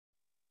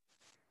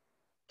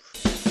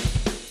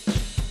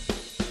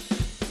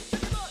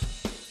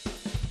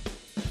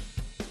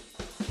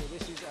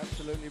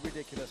absolutely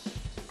ridiculous.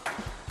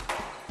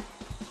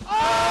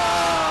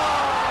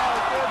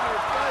 Oh,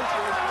 goodness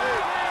gracious me.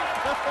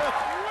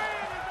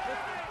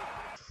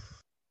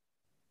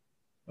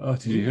 Oh,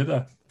 did you hear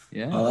that?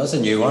 Yeah. Oh, that's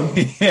a new one.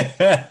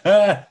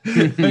 Yeah. I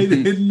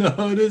didn't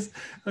notice.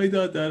 I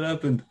thought that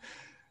happened.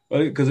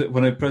 Because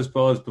when I pressed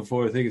pause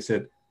before, I think it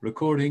said,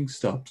 recording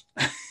stopped.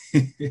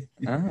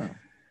 Oh.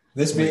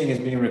 This meeting is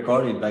being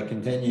recorded. By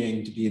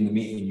continuing to be in the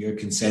meeting, you're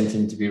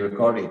consenting to be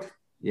recorded.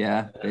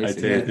 Yeah, I'd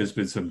basically. say there's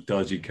been some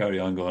dodgy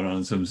carry-on going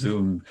on, some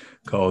Zoom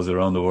calls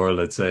around the world,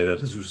 I'd say, that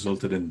has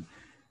resulted in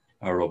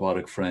our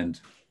robotic friend.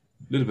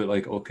 A little bit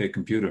like OK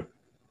Computer.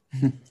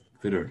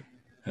 Fitter,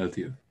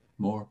 healthier,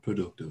 more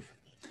productive.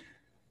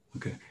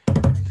 Okay.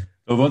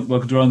 So,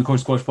 welcome to Around the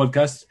Court Squash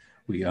podcast.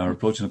 We are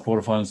approaching the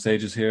quarterfinal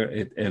stages here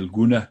at El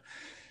Guna.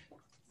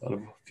 A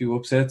few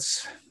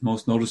upsets,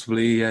 most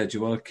noticeably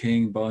Joelle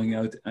King bowing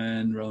out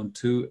in round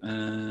 2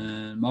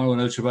 and Marwan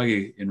El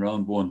Shorbagy in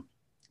round 1.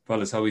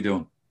 Fellas, how we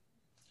doing?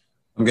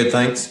 I'm good,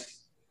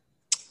 thanks.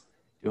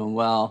 Doing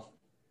well.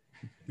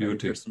 You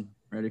too.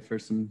 Ready for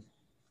some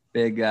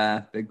big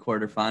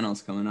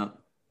quarterfinals coming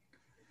up.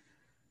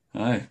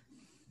 Aye.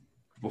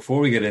 Before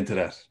we get into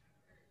that,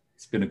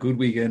 it's been a good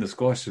weekend of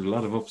squash. There's a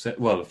lot of upsets.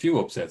 Well, a few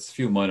upsets, a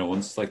few minor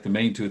ones, like the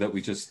main two that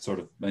we just sort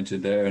of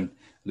mentioned there. And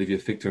Olivia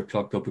Fichter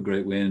clocked up a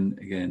great win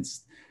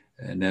against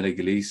Nelly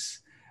Gillese.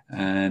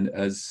 And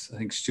as I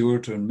think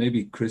Stuart and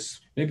maybe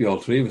Chris, maybe all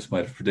three of us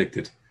might have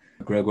predicted,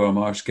 Gregoire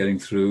Marsh getting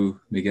through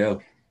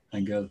Miguel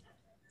Angel.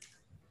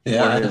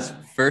 Yeah. His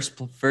first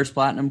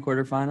platinum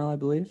quarterfinal, I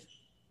believe.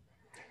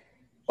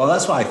 Well,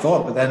 that's what I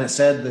thought, but then it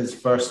said there's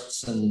first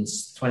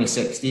since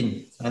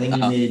 2016. I think he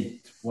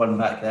made one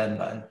back then,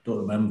 but I don't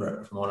remember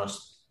it, if I'm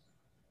honest.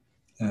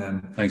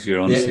 Thanks for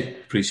your honesty. Yeah.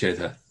 Appreciate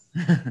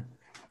that.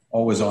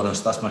 Always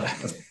honest. That's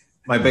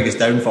my biggest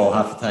downfall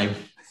half the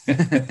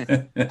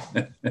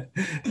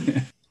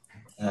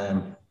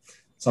time.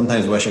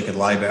 Sometimes wish I could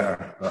lie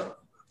better, but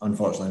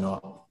unfortunately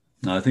not.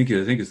 No, I think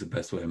it's the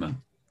best way,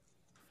 man.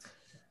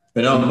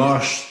 But no,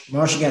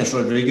 Marsh against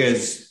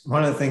Rodriguez,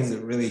 one of the things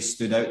that really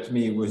stood out to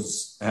me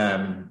was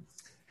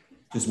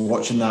just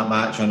watching that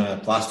match on a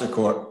plastic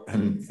court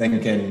and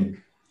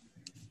thinking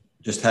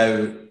just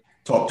how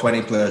top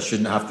 20 players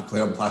shouldn't have to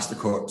play on plastic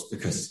courts,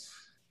 because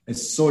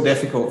it's so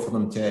difficult for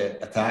them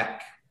to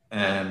attack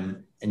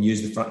and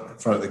use the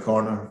front of the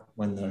corner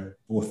when they're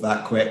both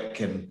that quick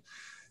and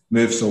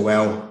move so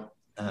well.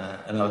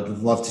 And I would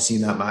have loved to see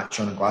that match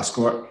on a glass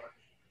court.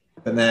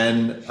 But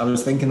then I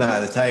was thinking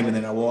that at the time, and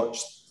then I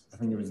watched, I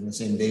think it was in the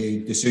same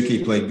day,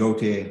 Dasuki played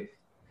Gaultier,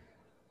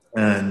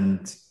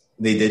 and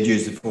they did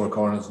use the four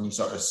corners, and you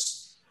sort of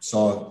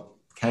saw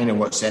kind of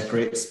what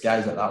separates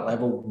guys at that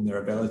level and their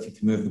ability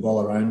to move the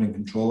ball around and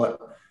control it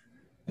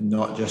and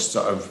not just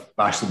sort of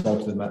bash the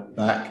ball to the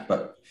back.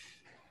 But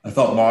I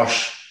thought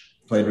Marsh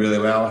played really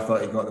well. I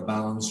thought he got the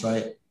balance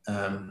right.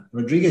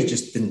 Rodriguez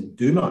just didn't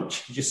do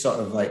much. He just sort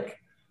of like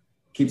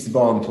keeps the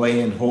ball in play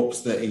and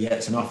hopes that he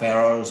gets enough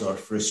errors or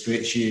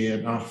frustrates you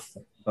enough.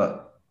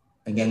 But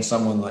against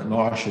someone like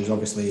Marsh, who's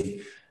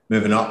obviously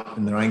moving up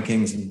in the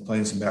rankings and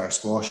playing some better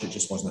squash, it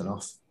just wasn't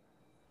enough.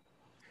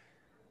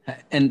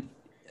 And,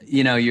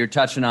 you know, you're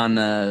touching on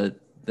the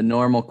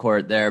normal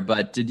court there,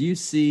 but did you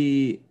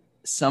see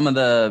some of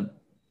the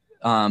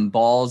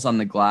balls on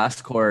the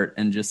glass court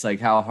and just like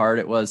how hard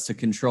it was to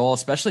control,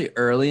 especially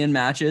early in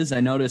matches?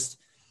 I noticed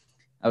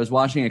I was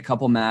watching a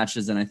couple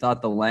matches and I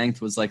thought the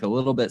length was like a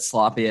little bit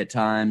sloppy at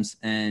times.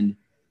 And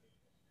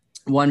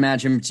one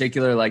match in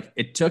particular, like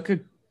it took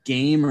a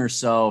game or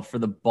so for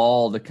the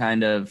ball to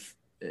kind of,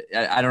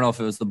 I don't know if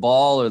it was the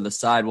ball or the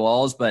side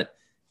walls, but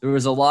there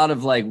was a lot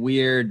of like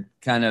weird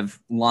kind of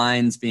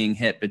lines being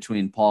hit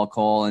between Paul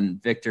Cole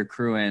and Victor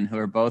Crouin, who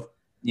are both,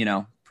 you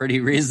know, pretty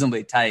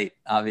reasonably tight,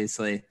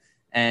 obviously.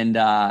 And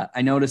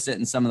I noticed it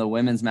in some of the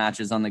women's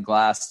matches on the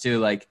glass too.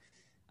 Like,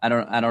 I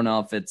don't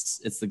know if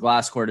it's the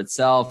glass court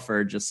itself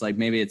or just like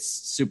maybe it's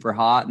super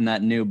hot and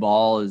that new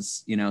ball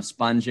is, you know,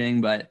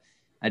 sponging, but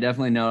I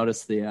definitely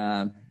noticed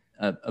a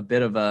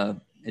bit of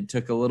it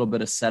took a little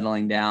bit of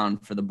settling down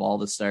for the ball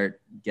to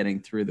start getting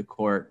through the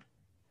court.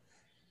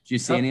 Did you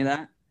see any of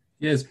that?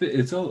 Yeah,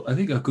 it's all, I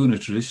think Aguna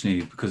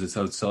traditionally, because it's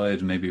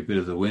outside, maybe a bit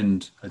of the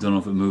wind, I don't know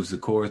if it moves the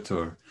court,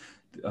 or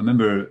I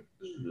remember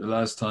the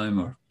last time,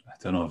 or I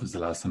don't know if it's the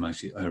last time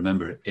actually, I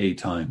remember a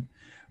time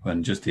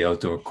when just the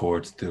outdoor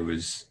court, there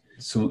was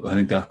some, I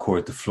think that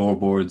court, the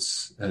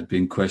floorboards had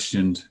been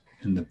questioned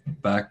in the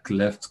back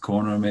left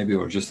corner maybe,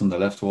 or just on the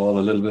left wall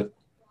a little bit.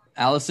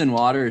 Allison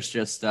Waters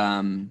just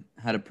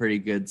had a pretty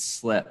good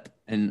slip,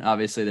 and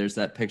obviously there's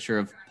that picture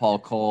of Paul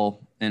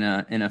Cole in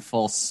a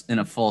full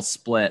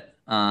split.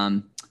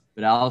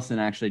 But Allison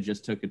actually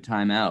just took a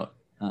timeout,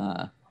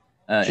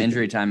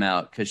 injury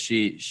timeout, because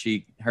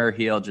her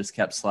heel just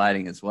kept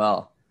sliding as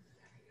well.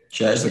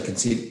 She actually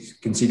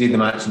conceded the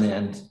match in the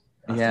end.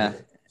 Yeah,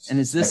 and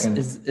is this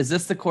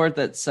the court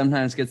that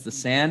sometimes gets the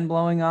sand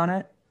blowing on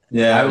it?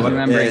 Yeah, I was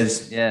remembering.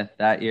 Yeah,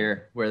 that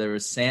year where there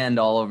was sand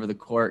all over the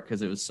court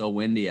because it was so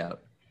windy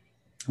out.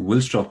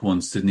 Willstrop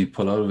once, didn't he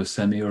pull out of a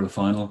semi or a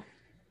final?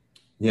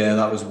 Yeah,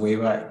 that was way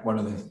back, one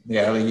of the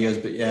early years.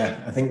 But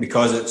yeah, I think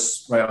because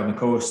it's right on the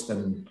coast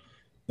and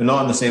they're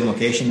not in the same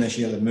location this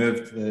year, they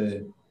moved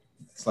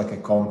it's like a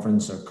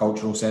conference or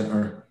cultural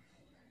centre,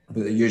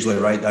 but they're usually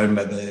right down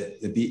by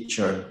the beach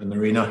or the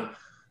marina.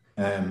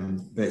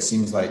 But it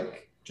seems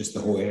like just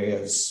the whole area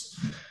is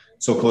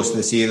so close to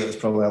the sea that there's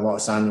probably a lot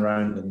of sand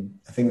around, and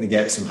I think they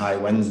get some high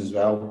winds as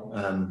well.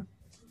 I'm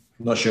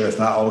not sure if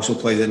that also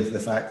plays into the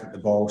fact that the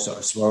ball sort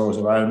of swirls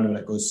around when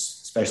it goes,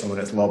 especially when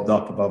it's lobbed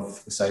up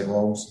above the side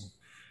walls,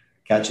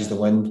 catches the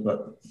wind.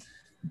 But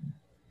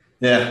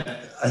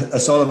yeah, I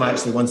saw them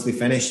actually once they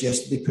finished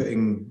yesterday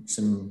putting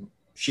some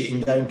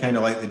sheeting down, kind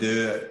of like they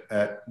do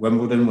at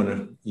Wimbledon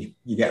when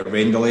you get a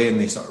rain delay and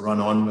they sort of run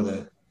on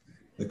with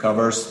the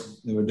covers.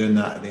 They were doing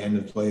that at the end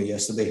of play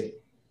yesterday.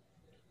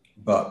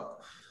 But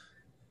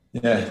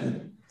yeah,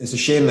 it's a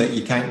shame that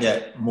you can't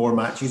get more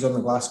matches on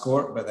the glass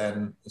court, but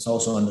then it's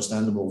also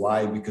understandable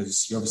why,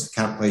 because you obviously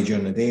can't play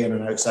during the day in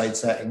an outside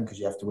setting because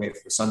you have to wait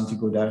for the sun to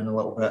go down a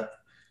little bit.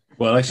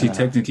 Well, actually,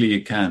 technically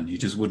you can. You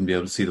just wouldn't be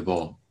able to see the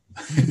ball.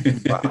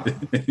 Wow.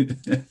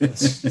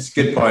 It's a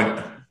good point.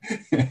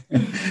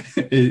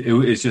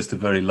 It's just a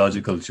very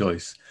logical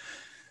choice.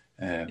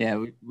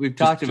 Yeah, we've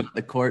talked about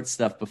the court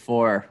stuff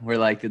before. Where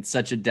like it's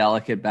such a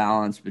delicate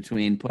balance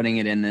between putting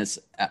it in this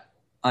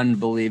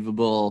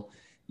unbelievable,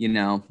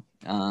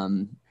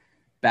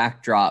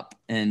 backdrop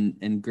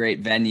and great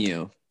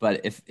venue,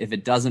 but if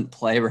it doesn't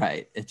play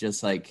right, it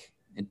just like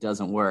it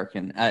doesn't work.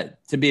 And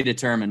to be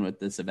determined with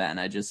this event,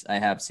 I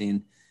have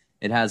seen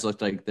it has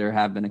looked like there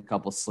have been a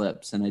couple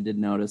slips, and I did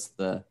notice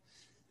the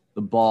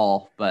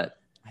ball, but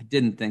I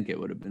didn't think it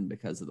would have been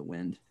because of the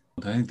wind.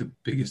 I think the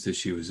biggest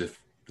issue is if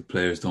the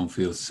players don't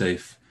feel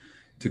safe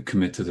to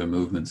commit to their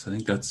movements. I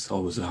think that's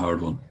always a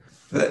hard one.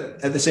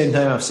 But at the same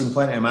time, I've seen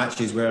plenty of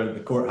matches where the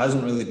court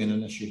hasn't really been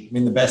an issue. I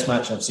mean, the best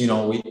match I've seen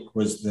all week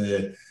was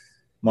the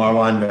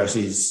Marwan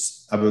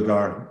versus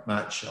Abugar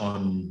match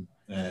on,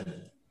 I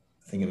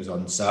think it was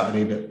on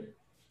Saturday, but it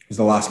was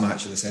the last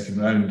match of the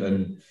second round,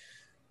 and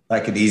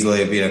that could easily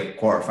have been a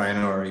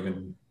quarterfinal or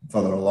even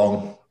further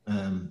along.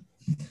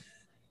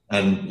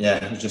 And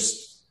yeah, it was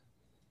just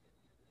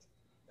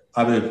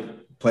Abu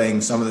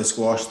playing some of the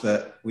squash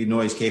that we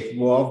know he's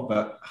capable of,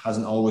 but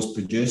hasn't always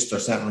produced, or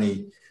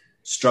certainly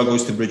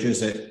struggles to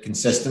produce it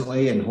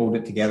consistently and hold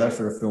it together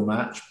for a full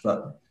match.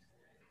 But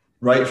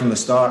right from the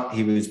start,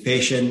 he was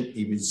patient.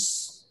 He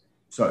was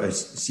sort of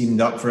seemed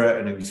up for it,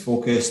 and he was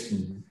focused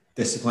and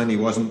disciplined. He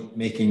wasn't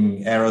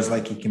making errors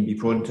like he can be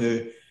prone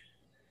to.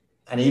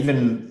 And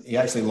even he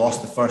actually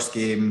lost the first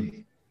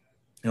game.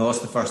 He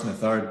lost the first and the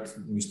third.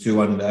 He was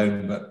 2-1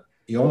 down, but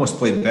he almost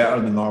played better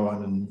than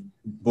Marwan in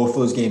both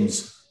those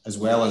games, as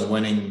well as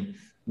winning.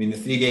 I mean, the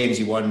 3 games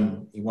he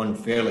won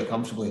fairly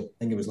comfortably. I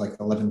think it was like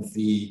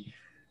 11-3,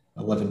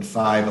 11-5,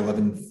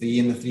 11-3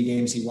 in the 3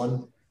 games he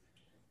won.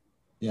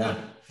 Yeah.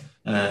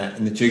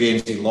 In the 2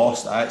 games he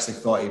lost, I actually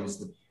thought he was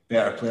the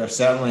better player.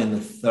 Certainly in the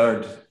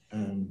third,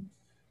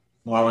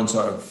 Marwan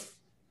sort of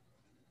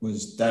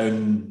was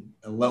down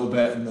a little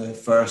bit in the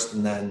first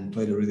and then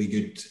played a really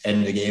good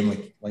end of the game,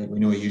 like we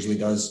know he usually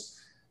does.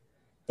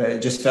 But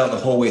it just felt the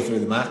whole way through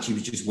the match he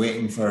was just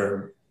waiting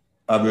for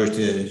Abu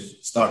to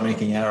start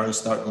making errors,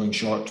 start going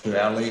short too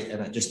early,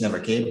 and it just never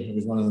came. It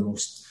was one of the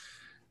most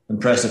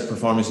impressive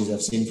performances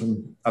I've seen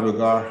from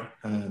Abugar.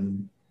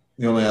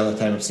 The only other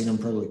time I've seen him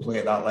probably play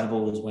at that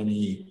level was when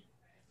he,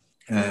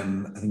 I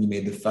think he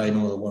made the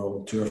final of the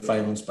World Tour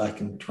Finals back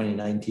in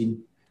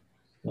 2019.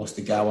 Lost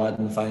to Gawad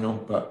in the final,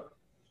 but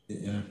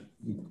yeah,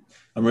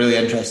 I'm really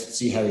interested to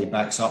see how he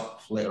backs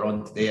up later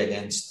on today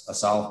against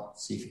Asal,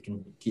 see if he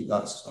can keep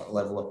that sort of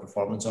level of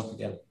performance up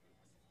again.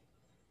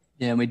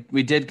 Yeah,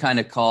 we did kind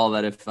of call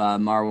that if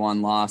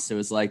Marwan lost, it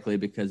was likely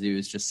because he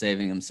was just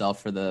saving himself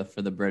for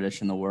the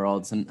British and the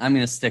Worlds, and I'm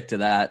going to stick to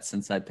that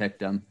since I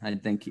picked him. I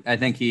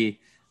think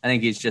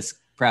he's just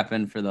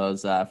prepping for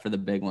those for the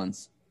big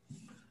ones. I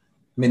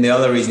mean, the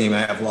other reason he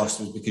might have lost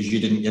was because you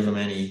didn't give him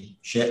any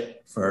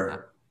shit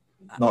for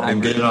not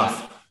being good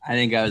enough. I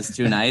think I was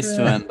too nice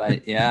to him,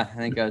 but yeah, I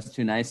think I was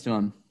too nice to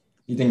him.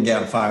 You didn't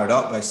get him fired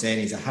up by saying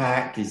he's a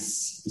hack,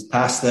 he's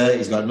past it,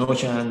 he's got no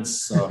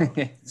chance. So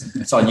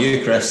it's on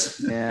you,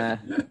 Chris. Yeah,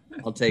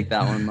 I'll take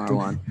that one,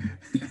 Marwan.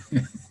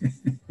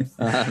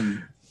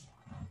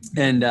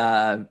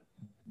 And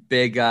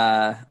big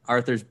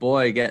Arthur's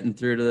boy getting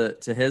through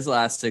to his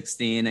last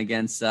 16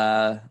 against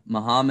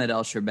Mohammed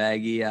El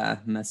Sharbagi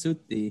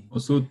Masuti.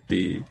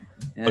 Yeah.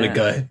 What a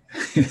guy.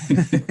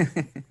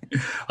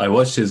 I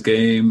watched his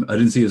game. I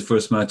didn't see his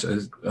first match.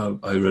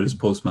 I read his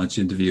post-match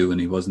interview, and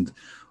he wasn't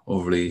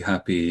overly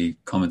happy. He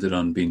commented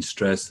on being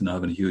stressed and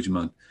having a huge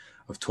amount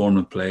of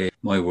tournament play.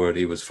 My word,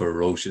 he was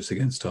ferocious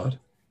against Todd.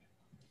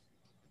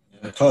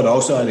 Todd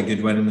also had a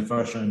good win in the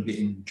first round,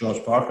 beating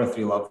George Parker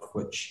 3-love,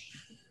 which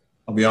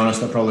I'll be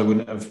honest, I probably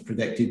wouldn't have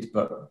predicted,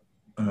 but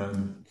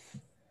was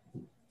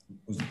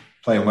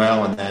playing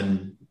well, and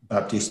then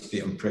Baptiste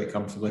beat him pretty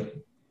comfortably.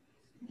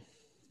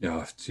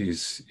 Yeah,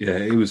 geez. Yeah,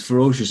 it was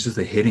ferocious, just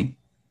the hitting.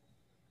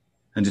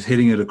 And just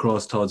hitting it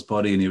across Todd's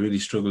body, and he really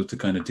struggled to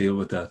kind of deal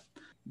with that.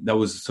 that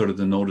was sort of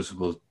the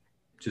noticeable.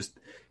 Just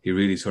he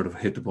really sort of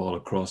hit the ball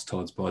across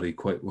Todd's body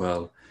quite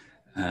well,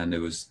 and it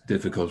was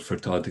difficult for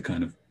Todd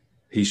to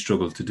he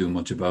struggled to do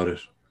much about it,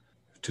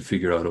 to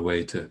figure out a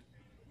way to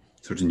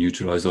sort of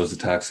neutralize those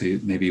attacks.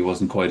 Maybe he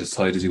wasn't quite as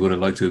tight as he would have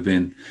liked to have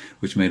been,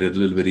 which made it a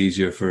little bit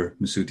easier for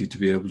Masuti to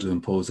be able to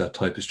impose that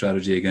type of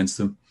strategy against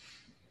them.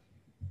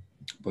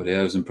 But yeah,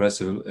 it was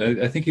impressive.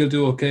 I think he'll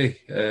do okay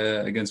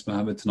against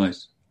Mohammed tonight.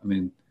 I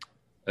mean,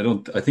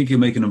 I think he'll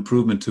make an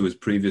improvement to his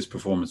previous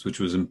performance, which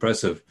was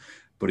impressive,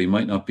 but he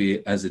might not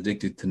be as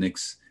addicted to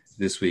Knicks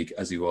this week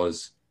as he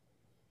was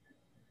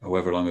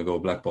however long ago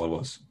Black Ball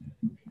was.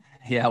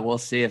 Yeah, we'll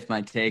see if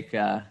my take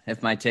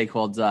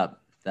holds up.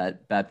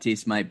 That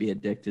Baptiste might be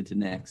addicted to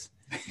Knicks.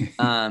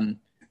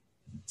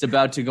 It's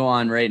about to go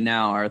on right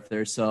now,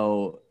 Arthur.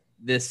 So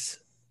this,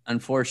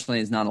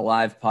 unfortunately, is not a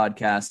live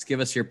podcast. Give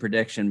us your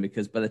prediction,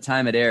 because by the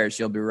time it airs,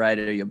 you'll be right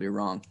or you'll be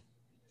wrong.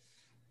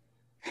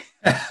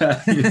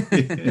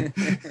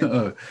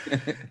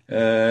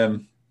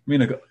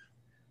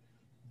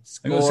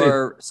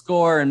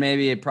 Score and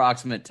maybe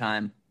approximate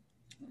time.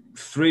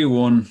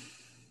 3-1,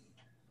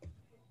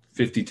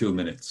 52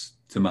 minutes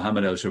to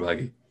Mohamed El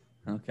Shorbagy.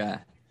 Okay.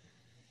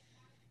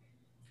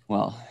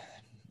 Well,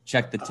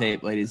 check the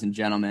tape, ladies and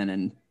gentlemen,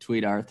 and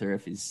tweet Arthur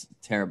if he's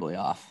terribly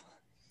off.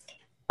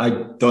 I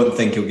don't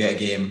think he'll get a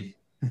game,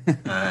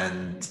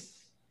 and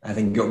I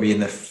think it'll be in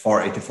the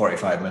 40 to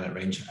 45 minute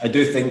range. I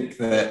do think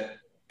that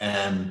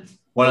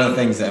one of the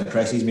things that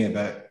impresses me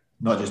about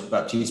not just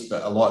Baptiste,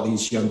 but a lot of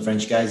these young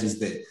French guys is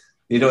that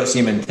they don't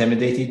seem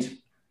intimidated.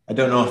 I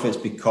don't know if it's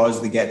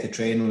because they get to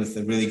train with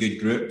a really good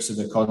group, so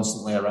they're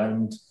constantly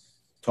around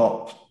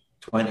top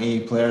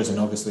 20 players, and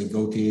obviously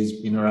Gaultier's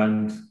been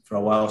around for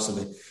a while,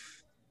 so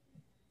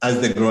as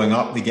they're growing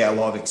up, they get a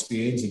lot of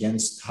experience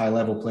against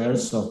high-level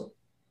players, so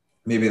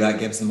maybe that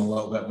gives them a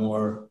little bit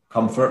more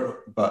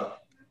comfort.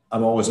 But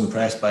I'm always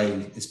impressed by,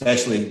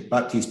 especially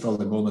Baptiste,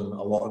 probably more than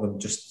a lot of them,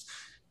 just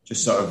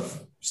sort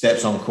of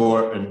steps on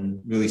court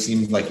and really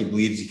seems like he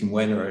believes he can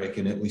win, or he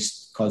can at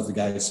least cause the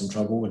guys some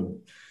trouble, and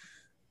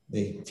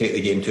they take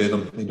the game to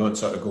them. They don't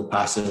sort of go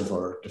passive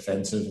or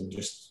defensive and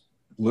just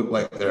look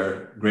like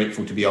they're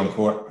grateful to be on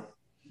court.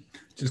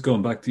 Just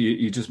going back to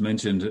you just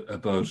mentioned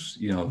about,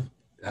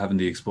 having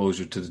the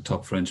exposure to the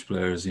top French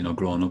players,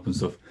 growing up and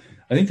stuff.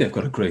 I think they've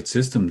got a great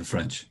system, the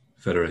French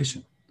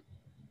Federation.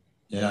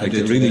 Yeah,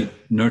 it really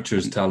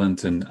nurtures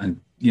talent and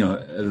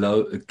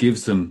it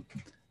gives them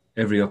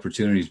every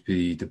opportunity to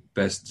be the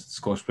best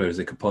squash players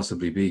they could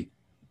possibly be.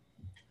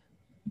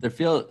 There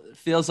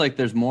feels like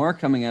there's more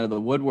coming out of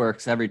the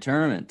woodworks every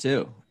tournament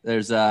too.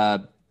 There's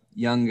a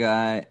young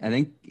guy, I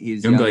think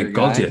he's young guy,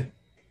 Gaultier.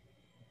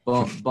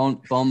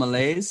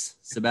 Beaumalaise,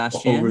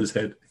 Sebastian. Over his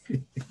head.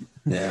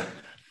 Yeah.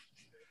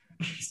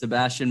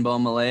 Sebastian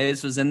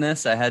Beaumalaise was in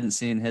this. I hadn't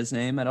seen his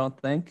name, I don't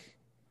think.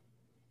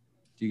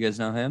 Do you guys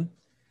know him?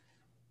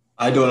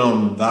 I don't know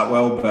him that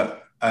well,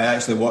 but I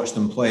actually watched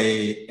him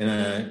play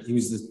he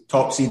was the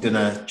top seed in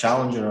a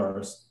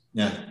Challenger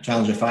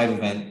 5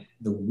 event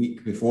the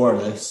week before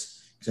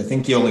this, because I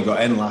think he only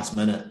got in last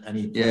minute, and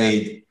he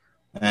played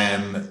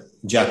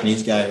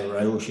Japanese guy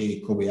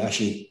Ryoshi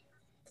Kobayashi,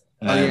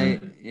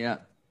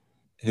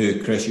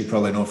 who, Chris, you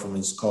probably know from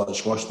his college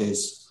squash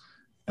days,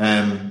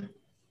 and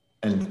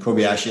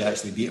Kobayashi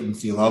actually beat him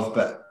 3-love,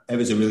 but it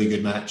was a really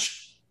good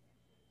match.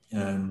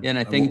 And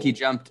I think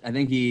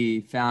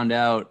he found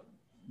out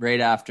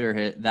right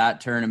after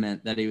that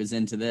tournament that he was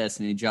into this,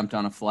 and he jumped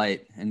on a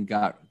flight and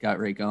got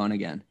right going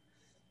again.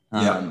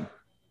 And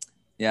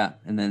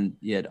then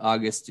you had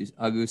Auguste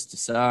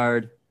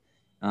Dessard.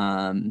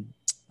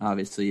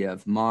 Obviously you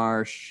have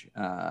Marsh.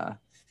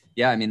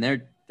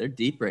 They're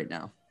deep right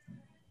now.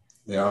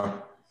 They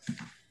are.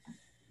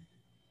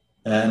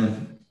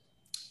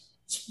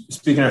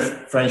 Speaking of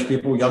French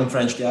people, young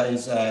French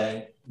guys,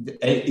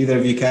 either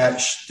of you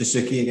catch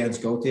Dessouky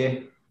against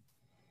Gaultier?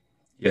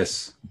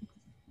 Yes.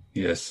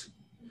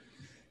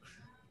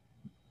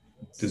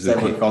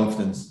 Dessouky with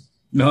confidence.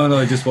 No,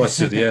 I just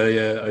watched it.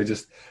 Yeah.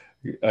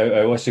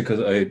 I watched it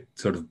because I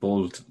sort of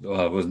bold.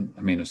 Well,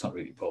 it's not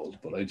really bold,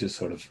 but I just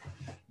sort of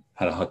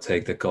had a hot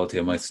take that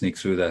Gaultier might sneak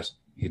through that.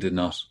 He did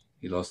not.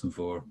 He lost in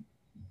 4.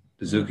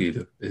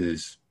 Dessouky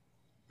is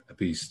a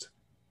beast.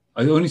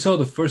 I only saw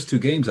the first 2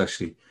 games,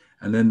 actually,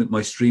 and then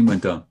my stream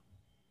went down.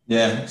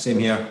 Yeah, same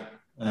here.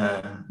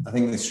 I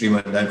think the stream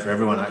went down for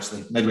everyone,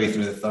 actually. Midway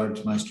through the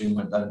third, my stream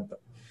went down. But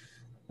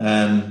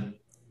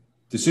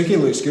Dessouky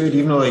looks good,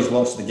 even though he's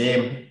lost the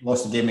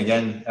game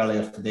again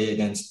earlier today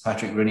against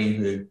Patrick Rooney,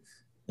 who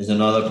is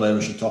another player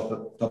we should talk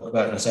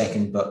about in a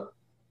second. But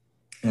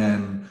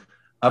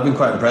I've been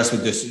quite impressed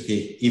with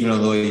Dessouky, even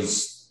though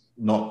he's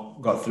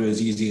not got through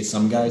as easy as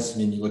some guys. I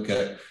mean, you look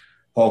at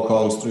Paul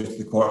Coles through to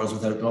the quarters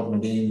without dropping a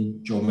game,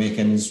 Joe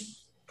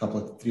Makins, a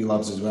couple of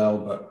 3-loves as well.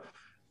 But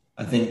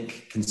I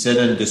think,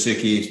 considering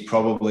Dessouky is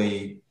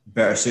probably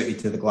better suited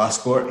to the glass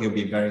court, he'll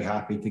be very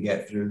happy to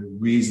get through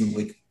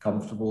reasonably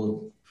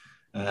comfortable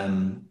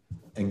and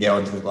get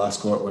onto the glass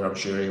court, where I'm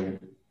sure he'll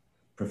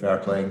prefer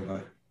playing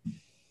by.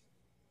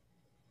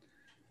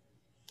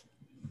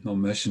 No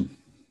mission.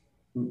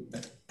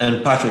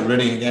 And Patrick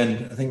Rooney,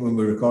 again, I think when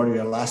we recorded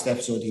our last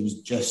episode, he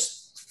was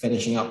just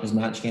finishing up his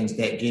match against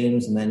Deck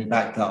James, and then he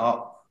backed that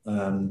up.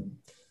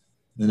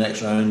 The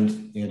next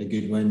round, he had a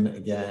good win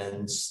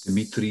against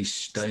Dimitri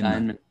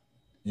Steinman.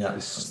 Yeah,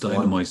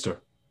 Steinmeister.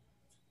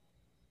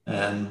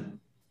 And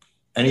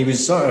he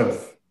was sort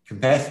of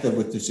competitive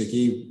with Dasuki.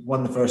 He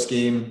won the first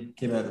game,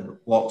 came out of the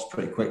blocks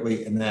pretty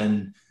quickly, and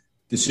then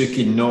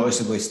Dasuki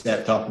noticeably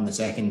stepped up in the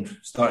second,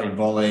 started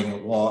volleying a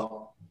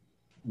lot,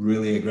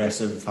 really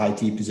aggressive high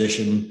tee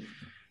position,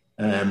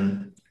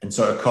 and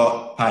sort of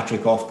caught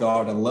Patrick off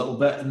guard a little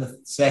bit in the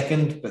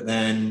second, but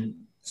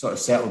then sort of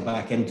settled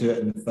back into it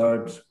in the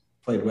third,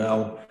 played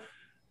well,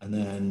 and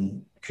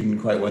then couldn't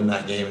quite win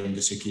that game, and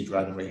Dasuki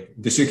ran away.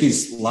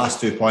 Dasuki's last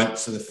 2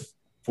 points of the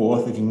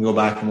fourth, if you can go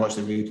back and watch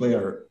the replay,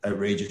 are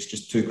outrageous.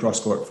 Just 2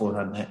 cross-court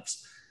forehand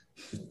necks.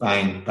 Just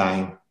bang,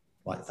 bang.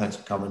 Like, thanks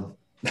for coming.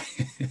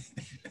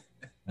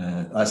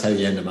 That's how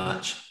you end a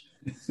match.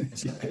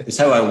 It's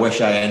how I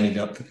wish I ended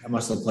up. I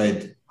must have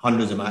played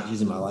hundreds of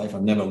matches in my life.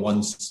 I've never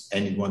once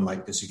ended one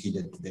like Dasuki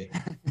did today.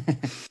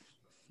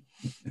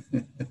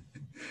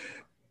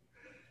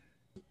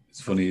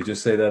 It's funny you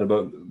just say that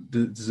about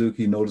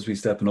Dasuki noticeably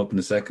stepping up in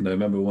the second. I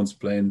remember once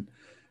playing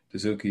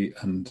Dasuki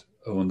and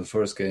I won the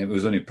first game. It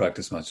was only a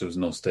practice match. There was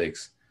no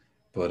stakes.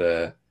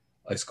 But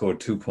I scored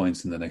 2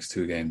 points in the next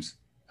 2 games.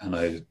 And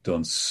I had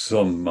done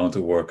some amount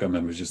of work. I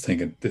remember just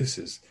thinking,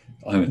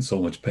 I'm in so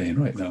much pain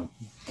right now.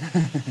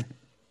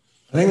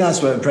 I think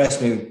that's what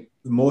impressed me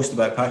the most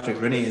about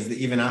Patrick Rooney is that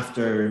even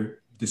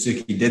after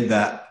Dasuki did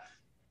that,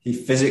 he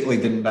physically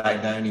didn't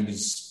back down. He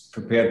was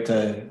prepared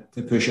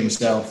to push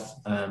himself.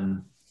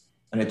 And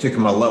it took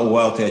him a little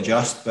while to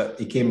adjust, but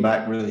he came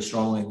back really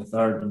strongly in the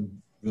third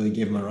and really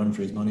gave him a run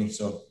for his money.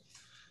 So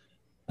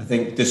I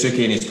think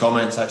Dasuki in his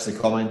comments actually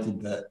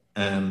commented that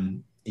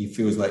he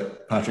feels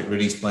like Patrick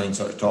Rooney's playing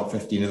sort of top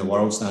 15 in the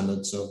world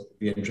standard. So it'll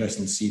be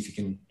interesting to see if he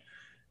can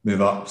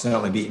move up.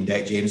 Certainly beating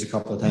Deck James a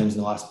couple of times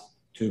in the last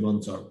 2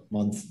 months or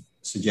month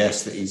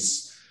suggests that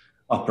he's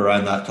up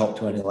around that top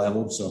 20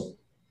 level. So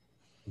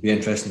it'll be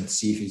interesting to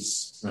see if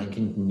his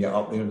ranking can get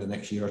up there in the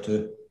next year or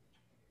two.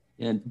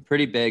 Yeah,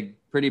 pretty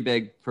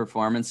big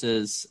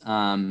performances.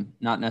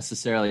 Not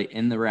necessarily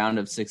in the round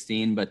of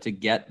 16, but to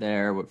get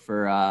there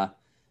for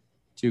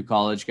 2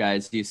 college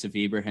guys, Yusuf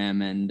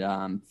Ibrahim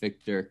and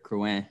Victor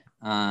Crouin.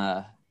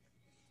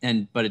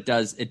 But it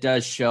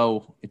does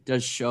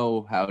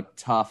show how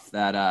tough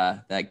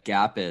that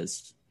gap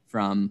is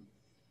from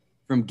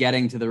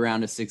getting to the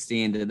round of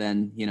 16 to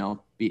then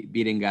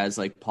beating guys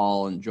like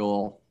Paul and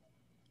Joel.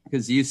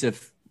 Because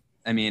Yusuf,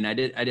 I mean,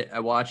 I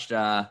watched.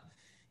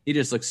 He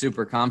just looks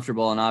super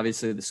comfortable, and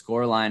obviously the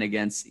score line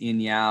against Ian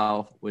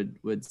Yao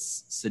would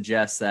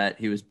suggest that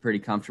he was pretty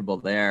comfortable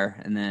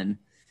there. And then,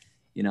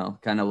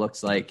 kind of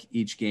looks like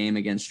each game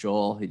against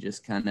Joel, he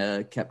just kind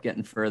of kept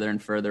getting further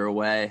and further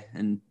away.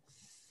 And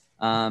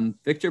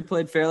Victor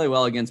played fairly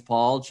well against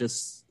Paul,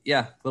 just,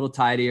 a little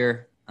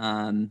tidier.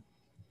 I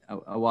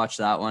watched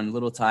that one, a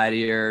little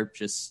tidier,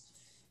 just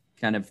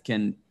kind of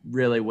can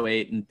really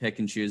wait and pick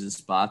and choose his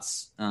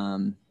spots.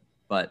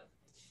 But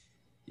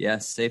yeah,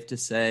 safe to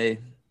say,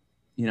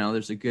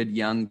 there's a good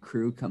young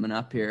crew coming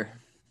up here.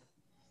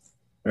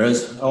 There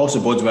is. It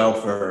also bodes well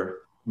for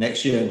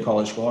next year in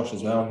college squash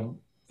as well.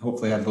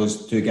 Hopefully have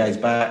those 2 guys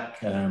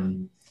back.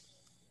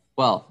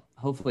 Well,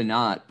 hopefully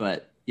not,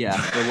 but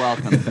yeah, they're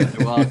welcome.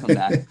 They're welcome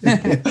back.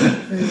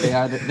 They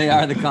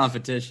are the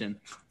competition.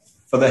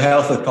 For the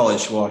health of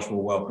college squash,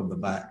 we'll welcome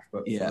them back.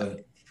 But for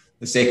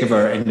the sake of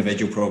our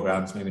individual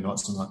programs, maybe not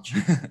so much.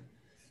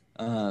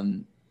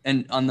 And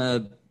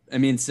on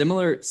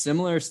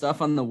similar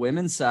stuff on the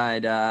women's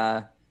side.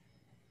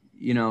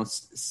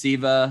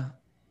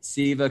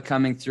 Siva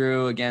coming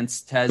through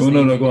against Tesney.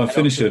 No, go on,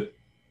 finish it.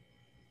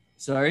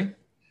 Sorry?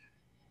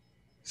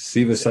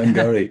 Siva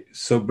Sangari,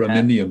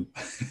 Subramaniam.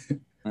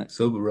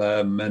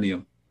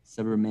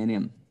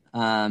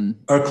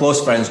 Our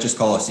close friends just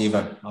call us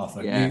Siva,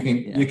 Arthur. Yeah,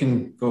 you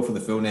can go for the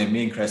full name.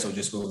 Me and Chris will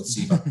just go with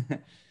Siva.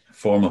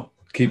 Formal,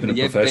 keeping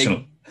it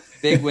professional.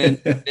 Big win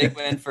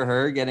for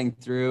her getting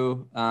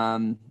through,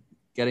 and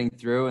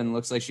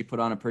looks like she put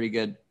on a pretty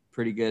good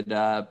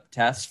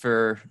test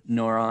for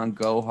Noran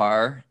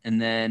Gohar.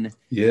 And then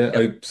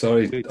I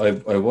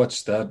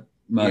watched that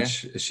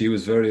match. Yeah. She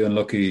was very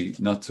unlucky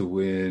not to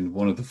win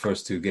one of the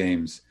first 2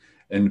 games.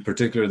 In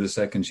particular, the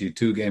second, she had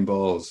 2 game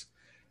balls,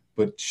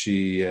 but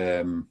she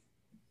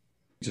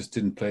just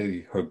didn't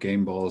play her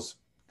game balls,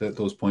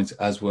 those points,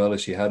 as well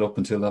as she had up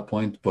until that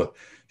point. But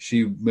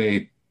she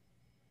made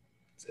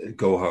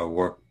Gohar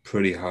work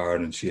pretty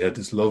hard, and she had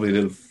this lovely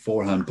little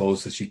forehand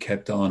post that she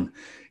kept on,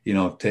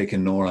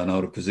 taking Noran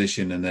out of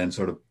position and then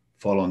sort of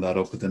following that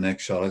up with the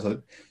next shot. I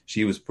thought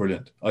she was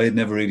brilliant. I had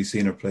never really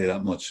seen her play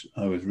that much.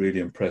 I was really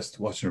impressed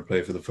watching her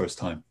play for the first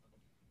time.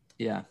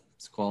 Yeah,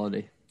 it's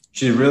quality.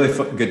 She's really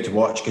good to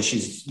watch because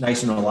she's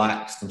nice and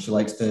relaxed, and she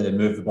likes to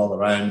move the ball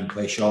around and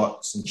play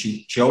shots. And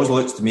she always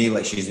looks to me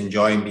like she's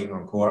enjoying being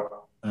on court.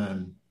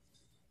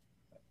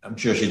 I'm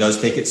sure she does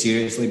take it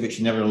seriously, but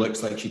she never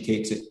looks like she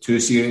takes it too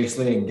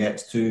seriously and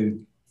gets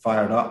too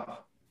fired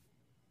up.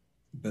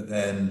 But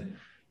then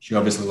she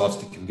obviously loves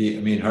to compete.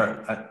 I mean,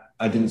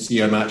 I didn't see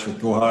her match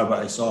with Gohar, but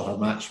I saw her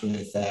match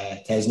with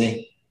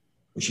Tesney,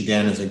 which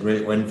again is a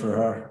great win for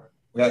her.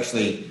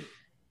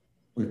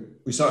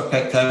 We sort of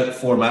picked out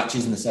 4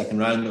 matches in the second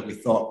round that we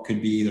thought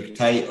could be either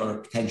tight or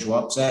potential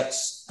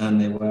upsets, and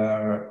they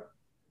were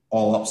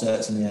all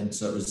upsets in the end.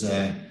 So it was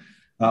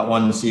that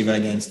one, Siva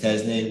against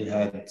Tesney. We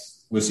had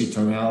Lucy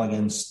Tornell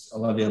against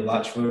Olivia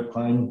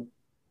Blatchford-Klein.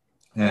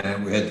 We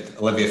had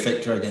Olivia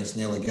Fichter against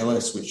Nayla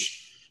Gillis,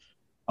 which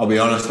I'll be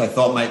honest, I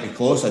thought might be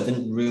close. I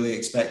didn't really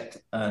expect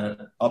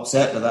an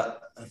upset, but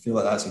I feel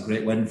like that's a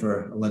great win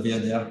for Olivia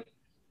there.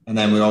 And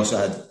then we also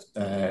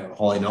had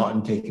Holly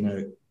Naughton taking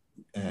out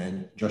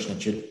Joshna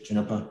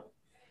Chinapa.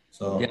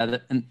 So yeah,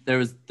 and there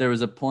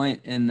was a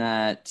point in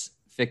that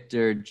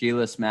Fichter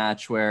Gillis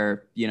match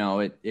where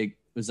it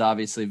was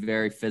obviously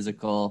very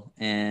physical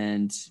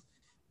and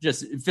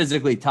just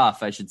physically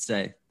tough, I should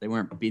say. They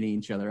weren't beating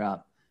each other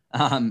up.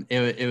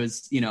 It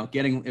was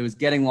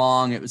getting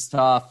long. It was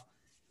tough,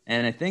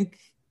 and I think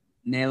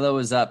Nayla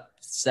was up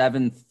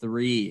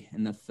 7-3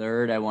 in the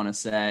third, I want to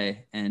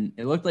say, and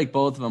it looked like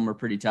both of them were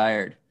pretty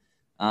tired.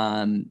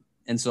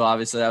 And so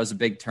obviously that was a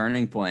big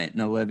turning point.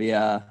 And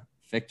Olivia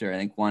Fichter, I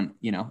think, won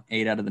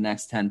 8 out of the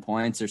next 10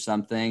 points or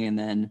something, and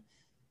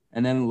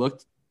then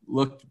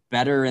looked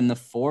better in the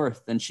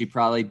fourth than she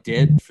probably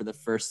did for the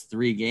first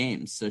 3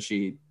 games. So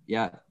she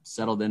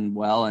settled in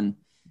well and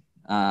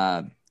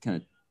kind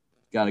of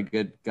got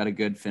a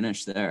good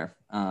finish there.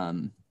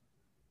 Salma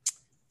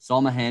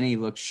Hani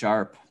looked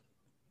sharp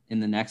in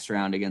the next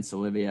round against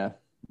Olivia.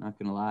 Not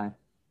gonna lie,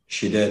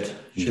 she did.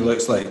 She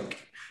looks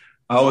like,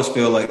 I always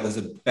feel like there's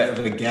a bit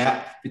of a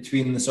gap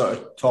between the sort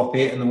of top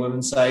 8 on the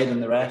women's side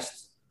and the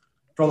rest.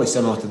 Probably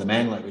similar to the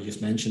men, like we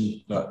just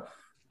mentioned. But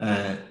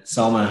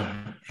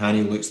Salma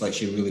Hani looks like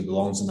she really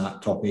belongs in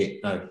that top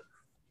 8 now.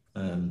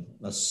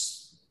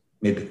 That's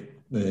maybe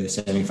the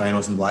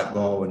semi-finals in black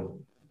ball and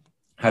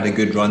had a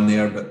good run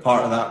there. But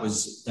part of that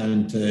was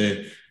down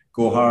to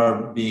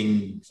Gohar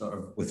being sort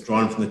of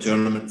withdrawn from the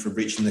tournament for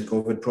breaching the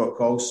COVID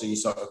protocols. So you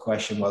sort of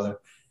question whether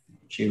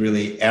she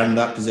really earned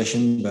that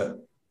position, but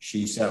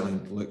she certainly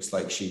looks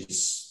like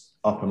she's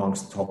up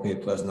amongst the top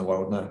 8 players in the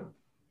world now.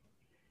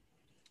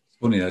 It's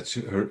funny that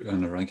her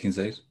on the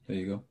rankings 8. There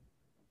you go.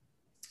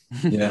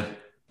 Yeah.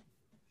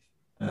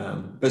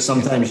 But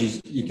sometimes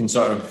you can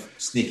sort of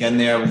sneak in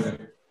there with a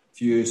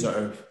few sort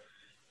of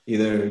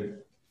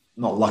either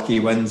not lucky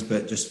wins,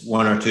 but just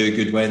 1 or 2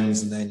 good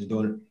wins, and then you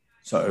don't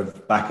sort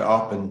of back it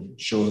up and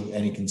show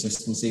any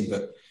consistency.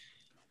 But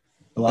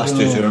the last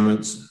 2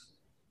 tournaments...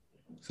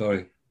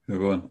 Sorry, you're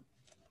going.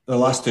 The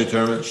last 2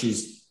 tournaments,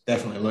 she's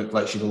definitely looked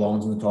like she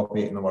belongs in the top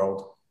 8 in the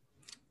world.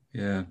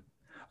 Yeah.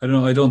 I don't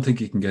know. I don't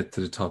think you can get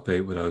to the top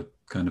 8 without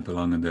kind of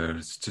belonging there.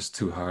 It's just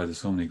too hard. There's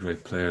so many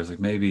great players. Like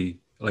maybe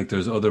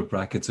there's other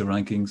brackets of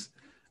rankings.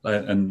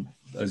 And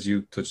as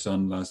you touched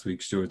on last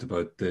week, Stuart,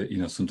 about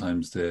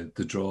sometimes the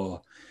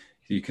draw,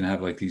 you can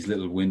have like these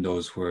little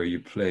windows where you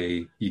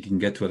can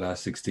get to a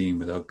last 16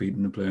 without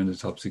beating a player in the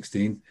top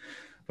 16.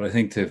 But I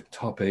think to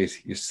top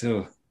 8,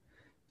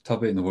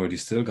 top 8 in the world, you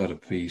still got to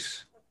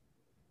beat.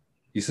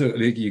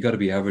 You got to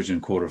be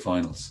averaging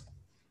quarterfinals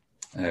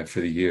for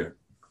the year.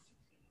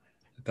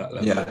 At that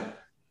level. Yeah,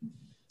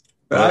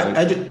 but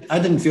I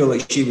didn't feel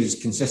like she was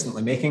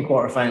consistently making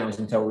quarterfinals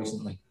until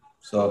recently.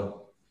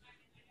 So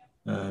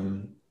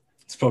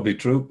it's probably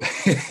true.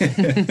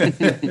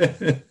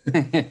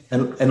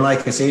 and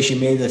like I say, she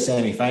made the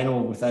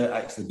semi-final without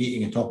actually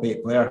beating a top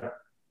 8 player.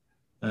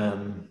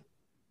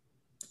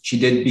 She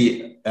did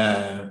beat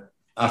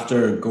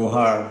after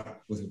Gohar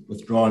was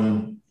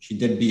withdrawn. She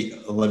did beat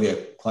Olivia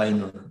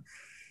Klein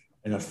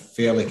in a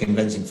fairly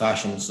convincing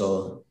fashion,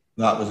 so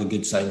that was a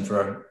good sign for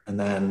her. And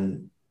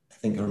then I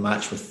think her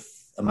match with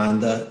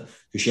Amanda,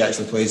 who she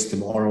actually plays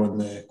tomorrow in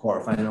the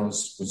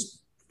quarterfinals,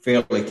 was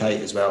fairly tight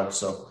as well.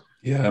 So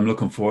yeah, I'm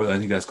looking forward. I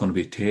think that's going to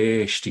be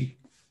tasty.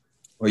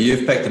 Well,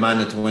 you've picked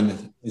Amanda to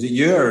win. Is it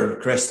you or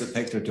Chris that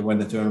picked her to win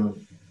the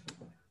tournament?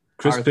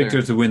 Chris picked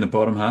her to win the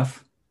bottom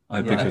half.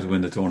 I picked her to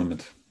win the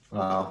tournament.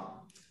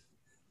 Wow.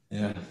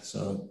 Yeah.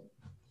 So.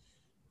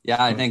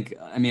 Yeah, I think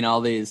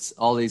all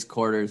these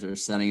quarters are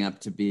setting up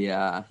to be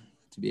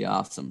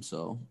awesome.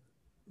 So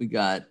we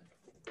got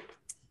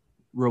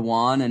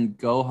Rawan and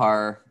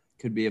Gohar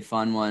could be a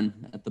fun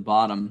one at the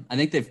bottom. I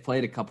think they've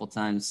played a couple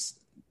times.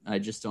 I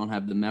just don't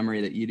have the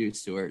memory that you do,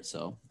 Stuart,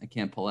 so I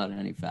can't pull out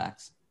any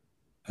facts.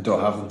 I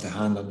don't have them to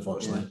hand,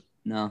 unfortunately.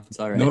 Yeah. No, it's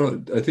all right.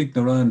 No, I think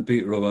Naran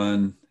beat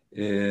Rawan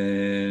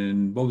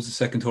in, what was the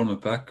second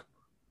tournament back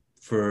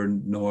for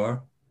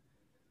Noir?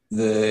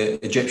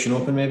 The Egyptian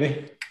Open, maybe?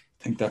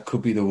 I think that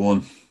could be the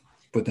one.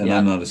 But then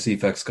I'm not a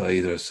CFAX guy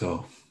either,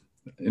 so...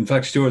 In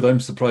fact, Stuart, I'm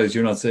surprised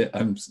your answer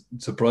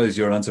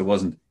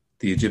wasn't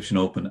the Egyptian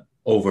Open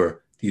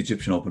over the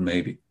Egyptian Open,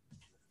 maybe.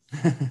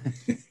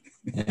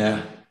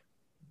 Yeah.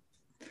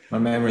 My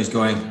memory's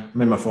going.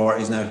 I'm in my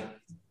 40s now.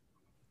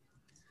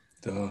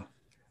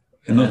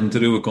 And nothing to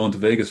do with going to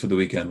Vegas for the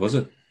weekend, was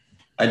it?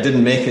 I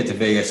didn't make it to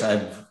Vegas.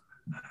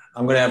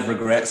 I'm going to have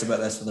regrets about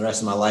this for the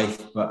rest of my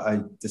life, but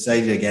I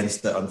decided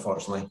against it,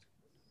 unfortunately.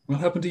 What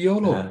happened to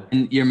YOLO?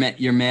 And your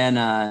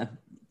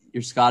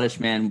your Scottish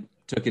man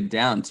took it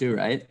down too,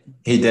 right?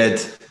 He did.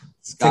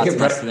 Scots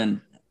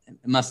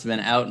must have been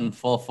out in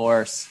full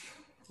force.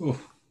 Oh,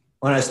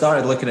 When I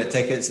started looking at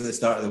tickets at the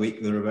start of the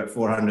week, they were about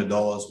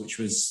 $400, which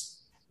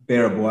was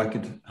bearable. I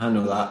could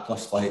handle that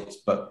plus flights.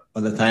 But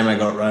by the time I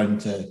got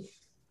around to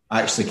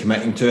actually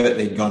committing to it,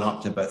 they'd gone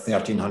up to about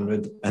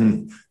 $1,300.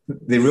 And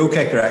the real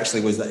kicker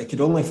actually was that I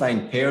could only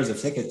find pairs of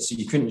tickets, so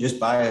you couldn't just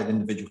buy an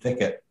individual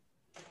ticket.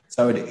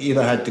 So I would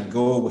either had to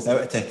go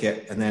without a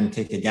ticket and then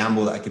take a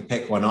gamble that I could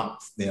pick one up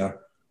there,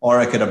 or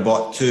I could have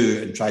bought two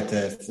and tried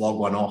to flog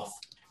one off.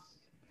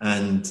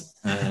 And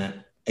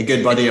a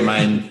good buddy of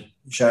mine,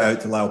 shout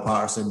out to Lyle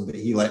Patterson, but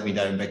he let me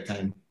down big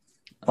time.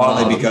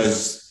 Partly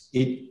because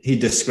he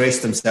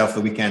disgraced himself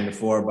the weekend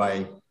before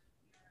by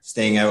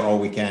staying out all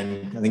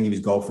weekend. I think he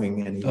was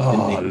golfing and he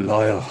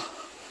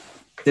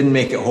didn't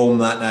make it home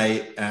that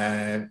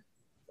night.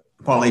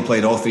 Partly he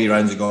played all 3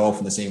 rounds of golf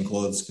in the same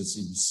clothes because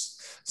he was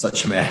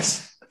such a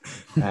mess.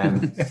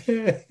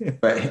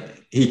 But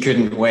he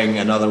couldn't wing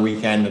another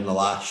weekend in the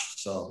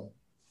Lash, so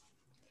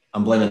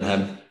I'm blaming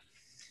him.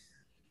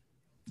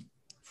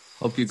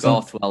 Hope you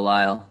golfed well,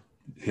 Lyle.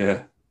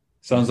 yeah.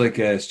 Sounds like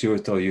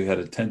Stuart, though, you had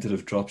a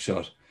tentative drop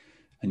shot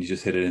and you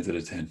just hit it into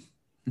the 10.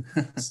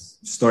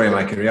 Story of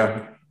my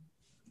career.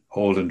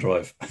 Hold and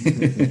drive.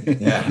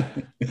 Yeah.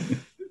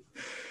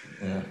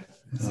 Yeah.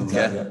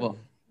 Okay. Well,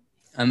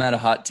 I'm out of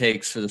hot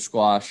takes for the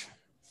squash.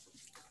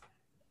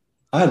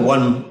 I had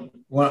one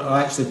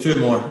actually two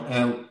more.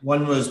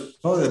 One was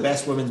probably the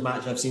best women's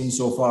match I've seen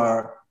so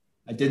far.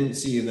 I didn't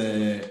see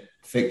the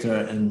Victor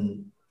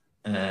and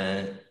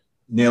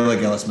Nayla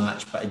Gillis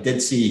match, but I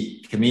did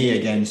see Camille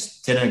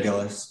against Tina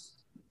Gillis.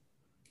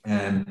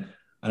 And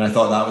I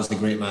thought that was a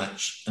great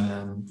match.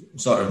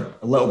 Sort of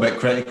a little bit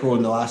critical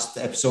in the last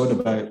episode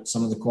about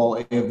some of the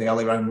quality of the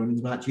early round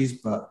women's matches,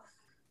 but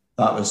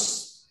that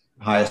was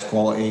highest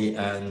quality,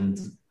 and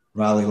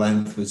rally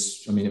length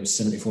was, it was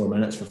 74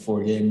 minutes for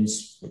 4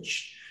 games,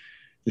 which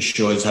just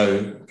shows how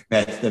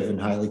competitive and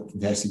highly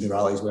contested the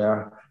rallies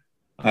were.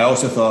 I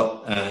also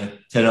thought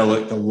Tina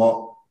looked a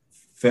lot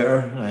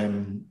fitter.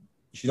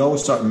 She'd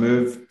always sort of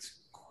moved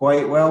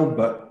quite well,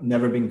 but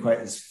never been quite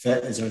as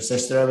fit as her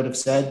sister, I would have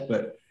said.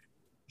 But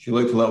she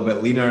looked a little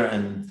bit leaner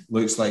and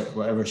looks like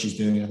whatever she's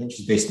doing. I think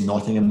she's based in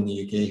Nottingham in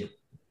the UK.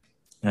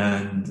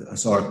 And I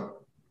saw her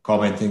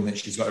commenting that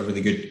she's got a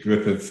really good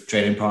group of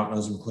training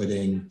partners,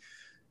 including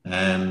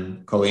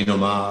Colleen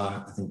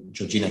O'Mara. I think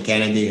Georgina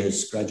Kennedy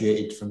has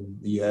graduated from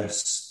the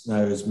US now,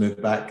 has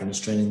moved back and is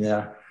training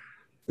there.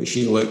 But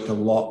she looked a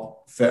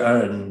lot fitter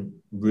and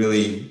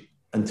really,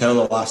 until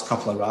the last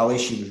couple of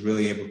rallies, she was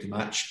really able to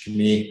match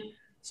Camille.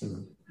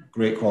 Some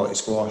great quality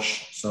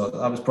squash. So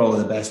that was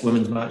probably the best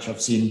women's match I've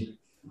seen.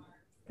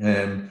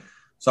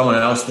 Someone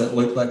else that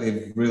looked like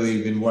they've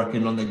really been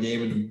working on the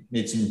game and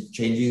made some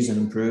changes and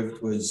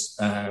improved was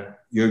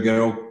your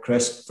girl,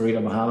 Chris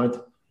Farida Mohammed.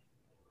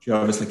 She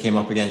obviously came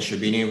up against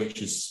Sherbini,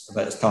 which is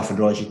about as tough a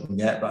draw as you can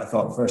get. But I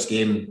thought first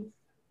game,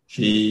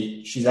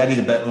 she's added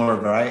a bit more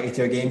variety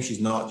to her game.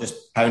 She's not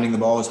just pounding the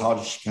ball as hard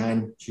as she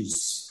can.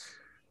 She's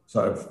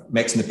sort of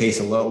mixing the pace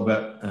a little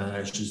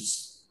bit.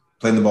 She's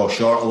playing the ball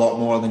short a lot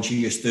more than she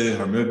used to.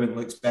 Her movement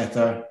looks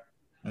better.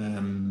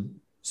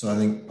 So I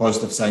think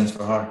positive signs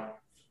for her.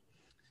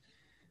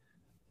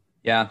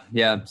 Yeah.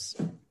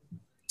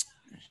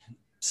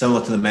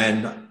 Similar to the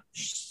men,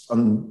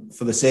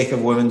 for the sake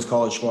of women's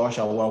college squash,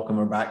 I'll welcome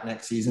her back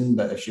next season.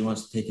 But if she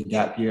wants to take a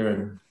gap year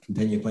and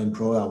continue playing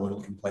pro, I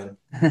wouldn't complain.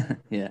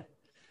 Yeah.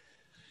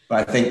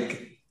 But I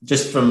think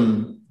just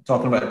from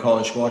talking about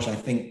college squash, I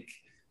think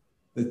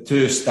the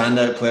two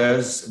standout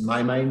players in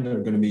my mind are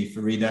going to be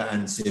Farida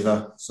and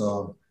Seva.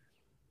 So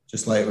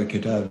just like we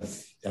could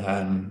have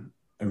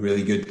a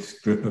really good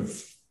group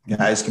of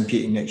guys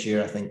competing next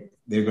year, I think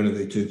they're going to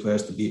be the two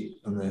players to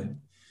beat on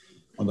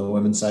the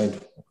women's side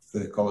if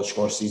the college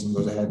squash season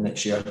goes ahead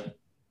next year.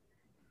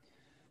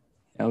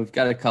 Yeah, we've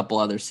got a couple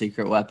other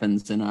secret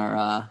weapons in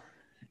our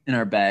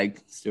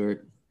bag,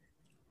 Stuart.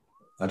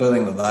 I don't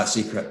think they're that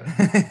secret.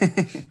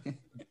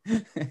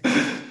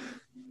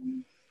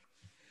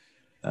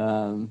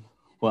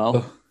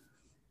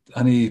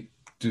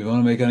 Do you want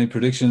to make any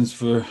predictions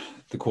for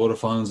the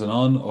quarterfinals and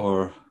on,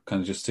 or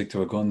kind of just stick to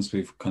our guns?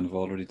 We've kind of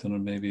already done it,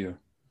 maybe, or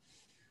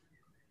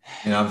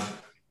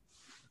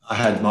I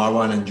had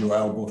Marwan and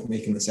Joel both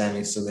making the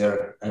semis, so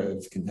they're out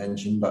of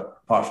contention. But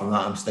apart from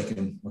that, I'm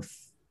sticking with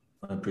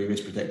my previous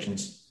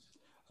predictions.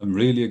 I'm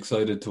really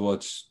excited to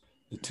watch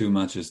the 2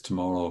 matches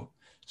tomorrow,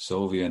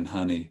 Sovia and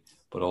Hani,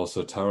 but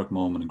also Tarek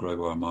Momin and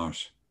Gregoire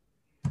Marsh.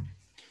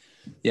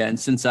 Yeah, and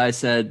since I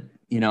said,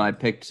 I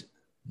picked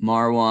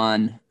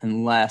Marwan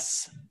and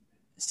Les, I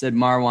said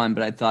Marwan,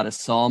 but I thought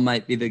Asal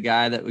might be the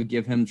guy that would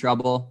give him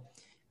trouble.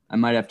 I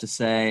might have to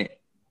say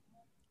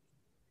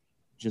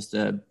just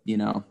a,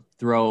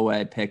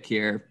 throwaway pick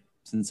here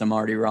since I'm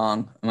already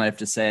wrong. I might have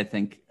to say I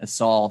think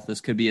this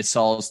could be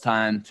Asal's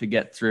time to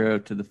get through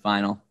to the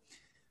final.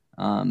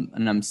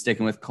 And I'm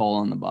sticking with Cole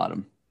on the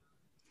bottom.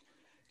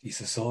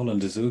 He's a Saul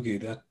and Dazuki.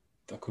 That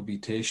could be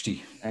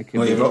tasty. That could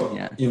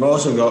Well, you've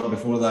also got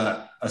before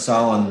that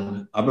Asal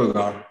and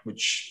Abugar,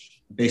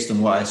 which based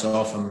on what I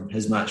saw from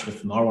his match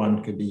with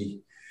Marwan could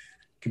be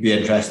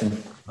interesting.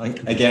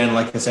 Like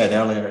I said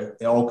earlier,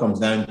 it all comes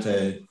down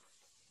to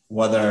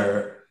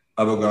whether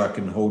Abugar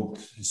can hold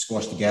his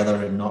squash together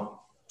and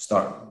not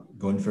start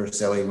going for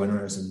silly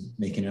winners and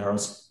making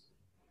errors.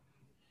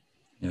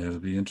 Yeah, it'll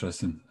be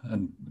interesting.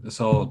 And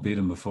Asal beat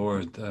him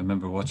before. I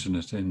remember watching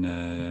it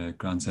in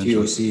Grand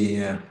Central. TOC,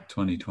 yeah.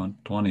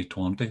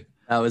 2020.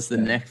 That was the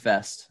Nick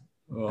Fest.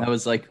 Oh. That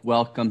was like,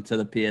 welcome to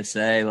the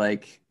PSA.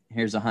 Like,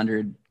 here's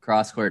 100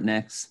 cross-court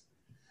Nicks.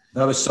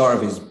 That was sort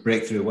of his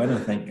breakthrough win, I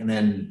think. And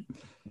then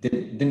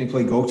didn't he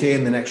play Gaultier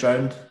in the next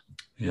round?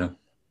 Yeah.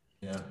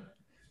 Yeah.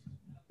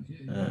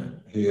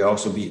 Who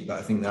also beat, but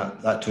I think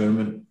that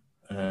tournament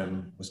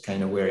was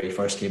kind of where he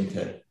first came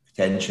to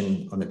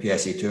attention on the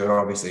PSA Tour.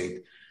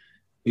 Obviously,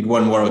 he'd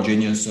won World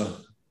Juniors, so I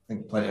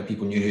think plenty of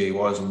people knew who he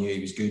was and knew he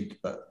was good,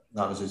 but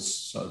that was his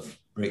sort of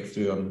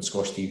breakthrough on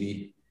Squash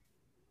TV.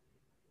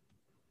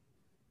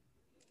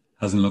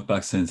 Hasn't looked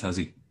back since, has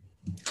he?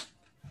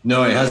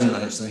 No, he hasn't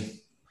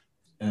actually.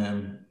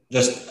 I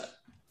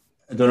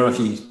don't know if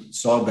you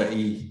saw, but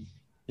he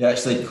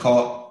actually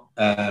caught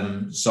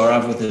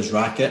Sorav with his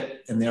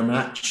racket in their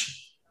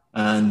match,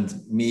 and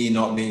me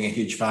not being a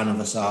huge fan of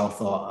Asal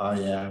thought, oh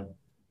yeah,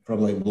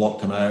 probably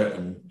blocked him out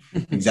and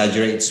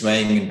exaggerated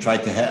swing and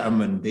tried to hit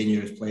him and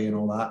dangerous play and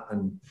all that,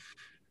 and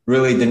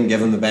really didn't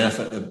give him the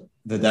benefit of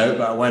the doubt.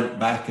 But I went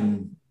back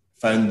and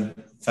found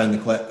the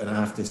clip, and I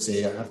have to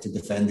say, I have to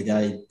defend the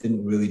guy. He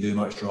didn't really do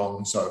much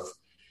wrong. Sort of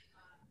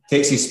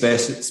takes his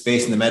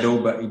space in the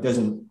middle, but he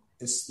doesn't.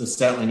 There's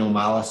certainly no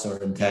malice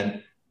or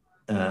intent,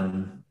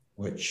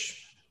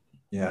 which,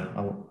 yeah,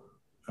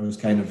 I was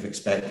kind of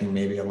expecting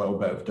maybe a little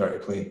bit of dirty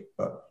play,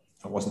 but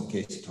that wasn't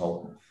the case at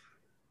all.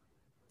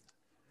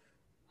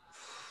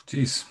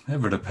 Jeez,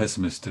 ever the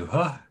pessimist too,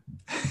 huh?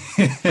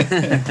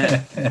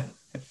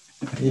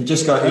 You've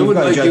just got. It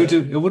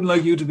wouldn't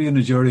like you to be in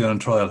a jury on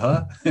trial,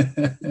 huh?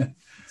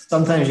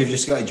 Sometimes you've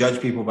just got to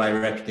judge people by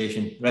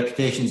reputation.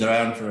 Reputations are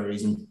earned for a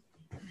reason.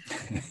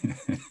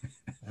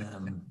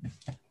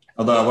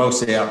 Although I will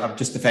say I've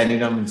just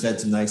defended him and said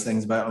some nice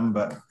things about him,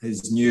 but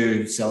his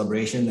new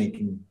celebration, they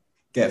can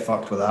get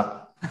fucked with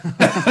that.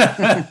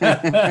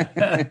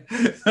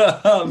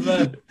 Oh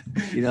man,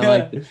 you don't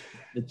like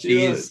the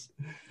cheese,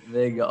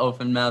 big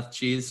open mouth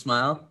cheese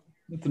smile.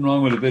 Nothing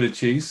wrong with a bit of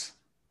cheese.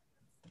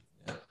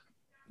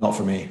 Not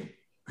for me.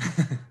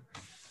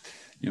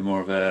 You're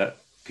more of a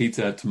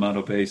pizza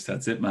tomato base.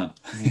 That's it, man.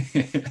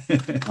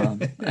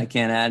 I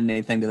can't add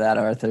anything to that,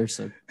 Arthur.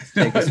 So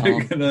take us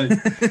home.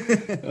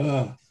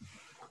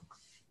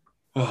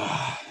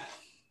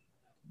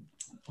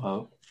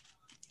 Well,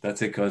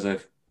 that's it, guys. I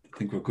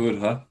think we're good,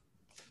 huh?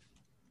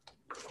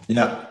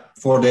 Yeah,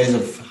 4 days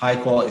of high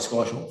quality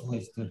squash,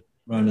 hopefully, to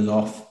round us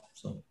off.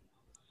 So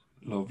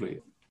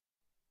lovely.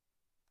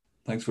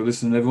 Thanks for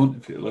listening, everyone.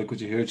 If you like what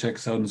you hear, check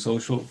us out on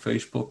social,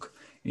 Facebook,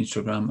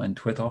 Instagram, and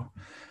Twitter.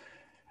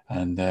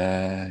 And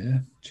yeah,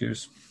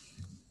 cheers.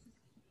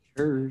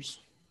 Cheers.